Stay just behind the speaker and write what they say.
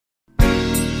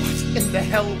in the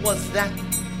hell was that?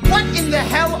 What in the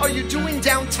hell are you doing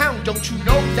downtown? Don't you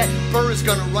know that Burr is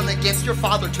gonna run against your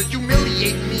father to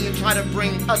humiliate me and try to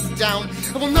bring us down?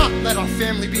 I will not let our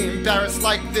family be embarrassed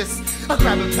like this. I'll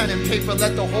grab a pen and paper,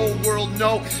 let the whole world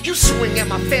know. You swing at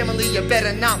my family, you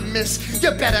better not miss.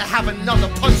 You better have another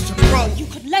punch to throw. You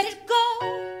could let it go,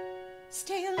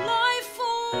 stay alive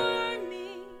for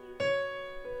me.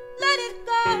 Let it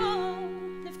go,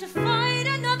 live to fight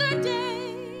another day.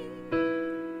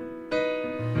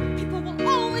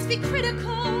 Be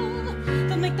critical,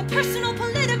 they'll make the personal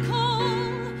political.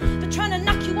 They're trying to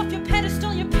knock you off your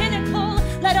pedestal, your pinnacle.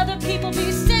 Let other people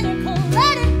be cynical.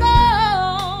 Let it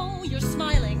go. You're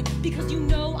smiling because you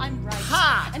know I'm right.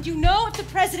 Ha! And you know if the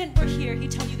president were here,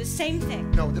 he'd tell you the same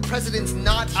thing. No, the president's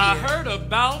not here. I heard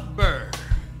about Burr.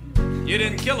 You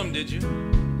didn't kill him, did you?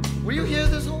 Were you here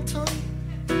this whole time?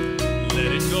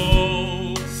 Let it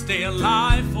go, stay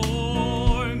alive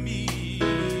for me.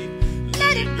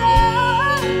 Let it go.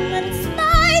 Let it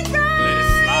slide right. Let it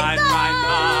slide right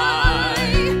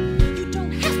by. You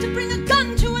don't have to bring a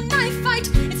gun to a knife fight.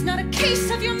 It's not a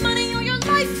case of your money or your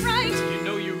life, right? You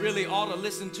know you really ought to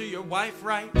listen to your wife,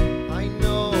 right? I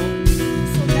know.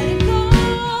 So let it go.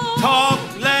 Talk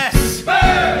less.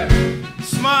 Burr!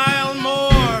 Smile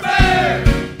more. Burr!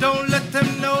 Don't let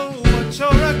them know what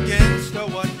you're against or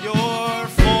what you're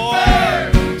for.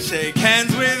 Burr! Shake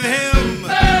hands with him.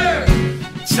 Burr!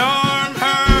 Charm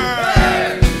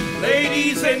her.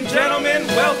 Ladies and gentlemen,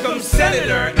 welcome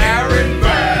Senator Aaron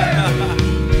Burr.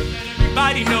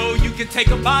 Everybody know you can take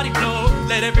a body blow.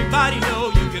 Let everybody know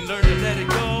you can learn to let it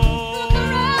go.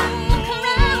 Look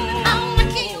around, how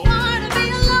lucky you are to be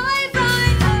alive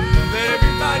right now. Let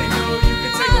everybody know you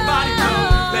can take a body blow.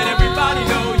 Let everybody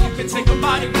know you can take a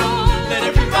body blow. Let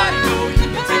everybody know you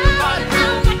can take a body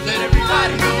blow. Let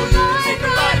everybody know you can take a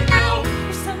body blow.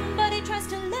 If somebody tries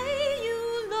to lay you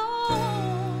low,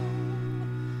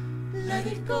 let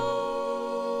it go.